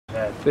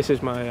This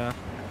is my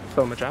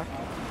filmer jack.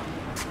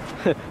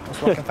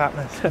 What's rocking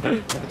fatness?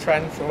 The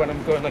trend for when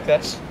I'm going like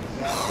this.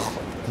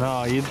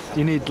 No, you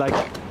need like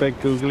big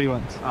googly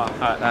ones. Oh,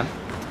 alright then.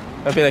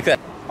 It'll be like this.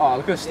 Oh,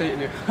 look at the state of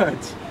your hood.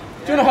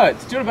 Do you want a hood?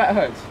 Do you want a better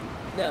hood?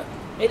 No,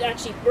 it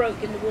actually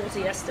broke in the water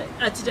yesterday.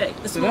 Today,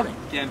 this morning.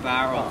 Getting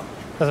barrel. Oh.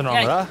 Nothing wrong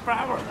with that.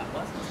 Barrel that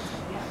was.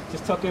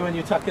 Just tuck in when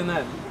you tuck in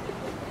then.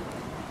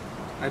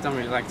 I don't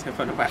really like to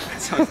put a wet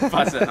so I was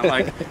buzzing. I'm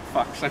like,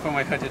 fuck, should I put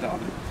my hooded on?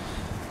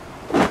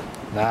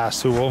 Nah,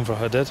 it's too warm for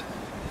hooded.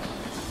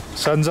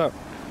 Sun's up.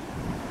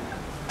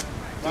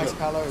 Nice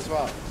colour as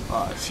well.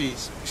 Oh,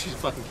 she's a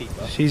fucking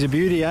keeper. She's a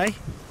beauty, eh?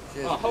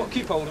 Oh,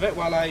 keep hold of it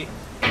while I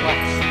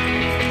wax.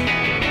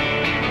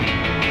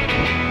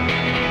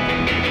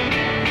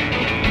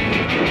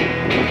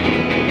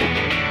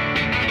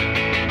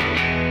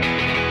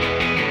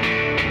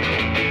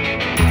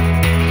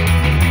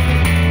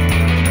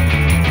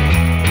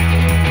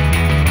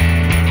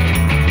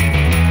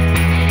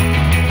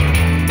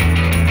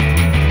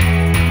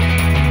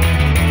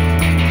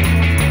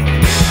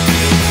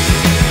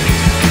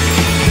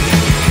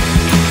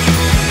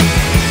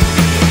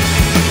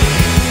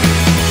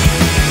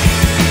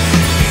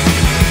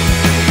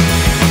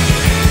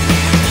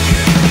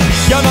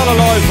 You're not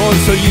alive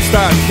until you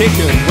start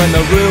kicking, when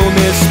the room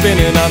is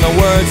spinning and the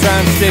words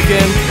aren't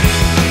sticking.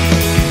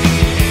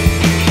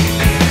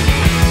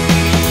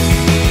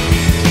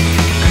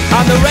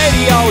 And the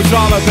radio's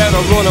all about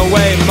a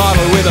runaway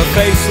model with a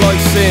face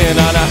like sin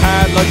and a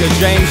heart like a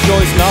James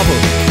Joyce novel.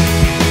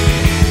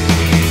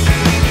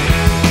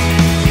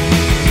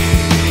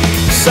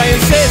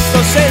 Saying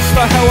sister,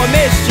 sister, how I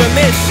missed you,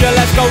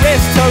 let's go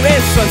wrist to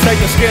wrist and take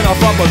the skin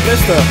off of a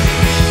blister.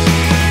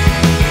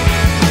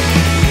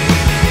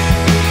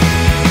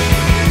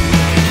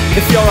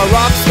 If you're a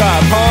rock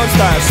star, porn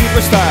star,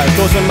 superstar,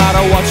 doesn't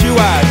matter what you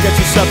are, get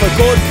yourself a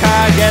good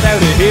car, get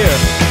out of here.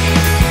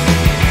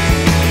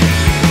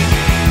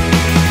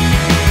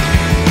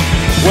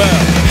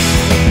 Well,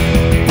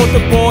 put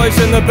the boys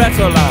in the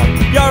better land.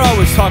 You're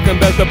always talking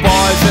about the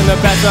boys in the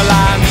better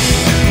land.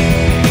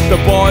 The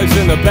boys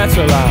in the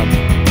better land.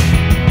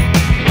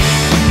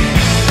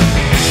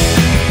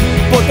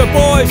 Put the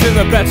boys in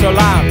the better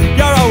land.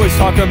 You're always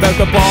talking about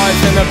the boys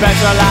in the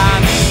better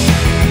land.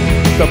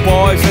 The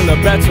boys in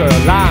the better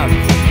land.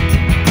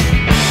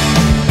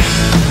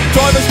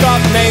 Driver's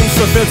got names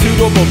to fill 2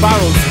 double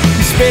barrels.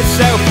 He spits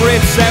out,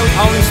 breathes out,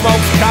 only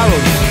smokes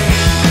carols.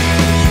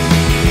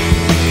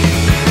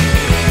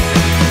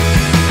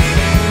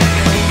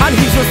 And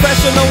he's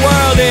refreshing the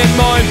world in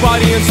mind,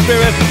 body and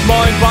spirit.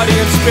 Mind, body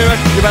and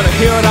spirit. You better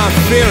hear it and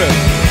fear it.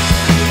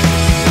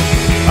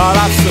 Oh,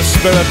 that's the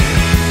spirit.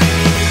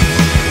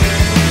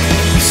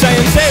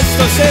 Saying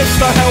sister,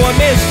 sister, how I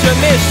missed you,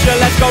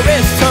 let's go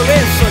wrist to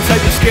wrist and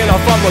take the skin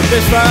off of a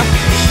blister.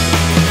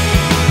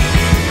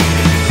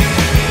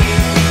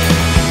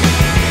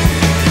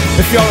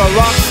 If you're a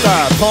rock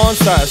star, porn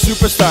star,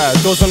 superstar,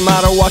 doesn't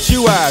matter what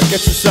you are,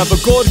 get yourself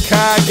a good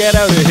car, get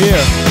out of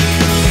here.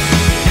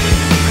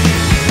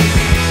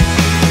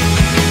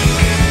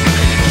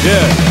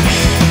 Yeah.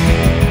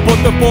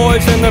 Put the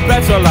boys in the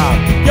better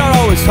land. You're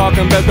always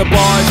talking about the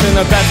boys in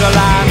the better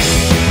land.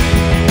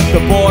 The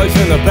boys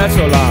in the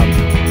better land.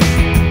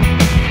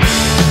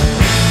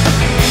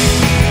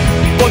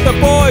 But the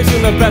boys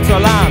in the better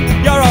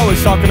land. You're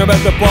always talking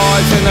about the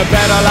boys in the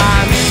better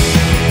land.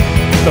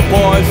 The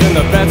boys in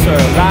the better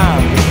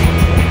land.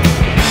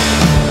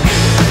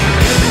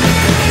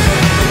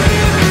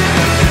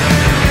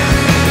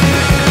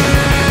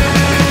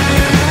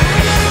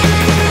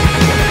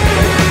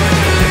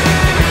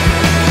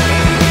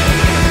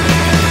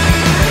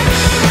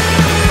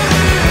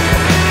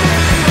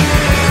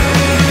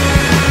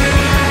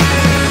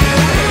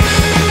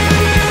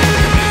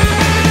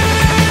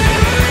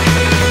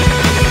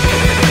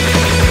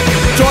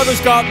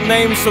 Driver's got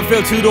names to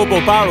fill 2 double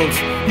barrels.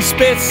 He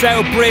spits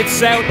out,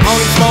 breathes out,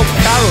 only smokes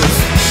carols.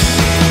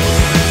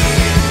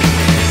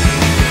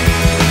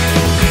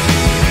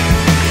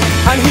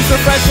 And he's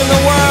refreshing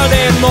the world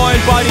in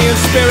mind, body and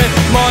spirit.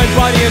 Mind,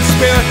 body and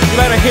spirit. You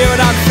better hear it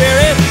and fear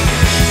it.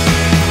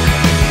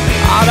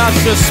 Ah,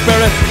 that's the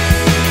spirit.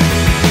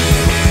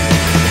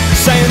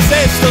 Saying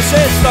sister,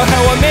 sister,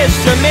 how I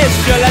missed you,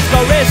 let's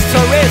go wrist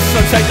to wrist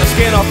and take the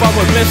skin off of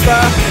a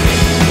blister.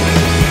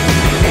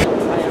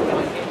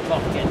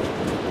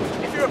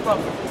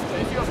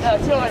 No,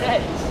 it's your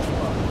head.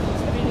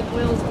 I mean, the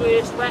Will's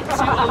worst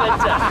wetsuit of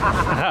winter.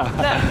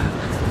 No,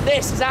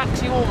 this is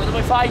actually warmer than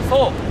my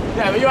 5'4".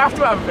 Yeah, but you have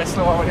to have a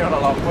pistol when you're on a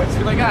long point, so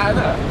you're like, ah,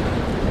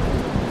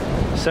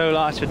 no. So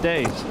lasts for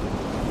days.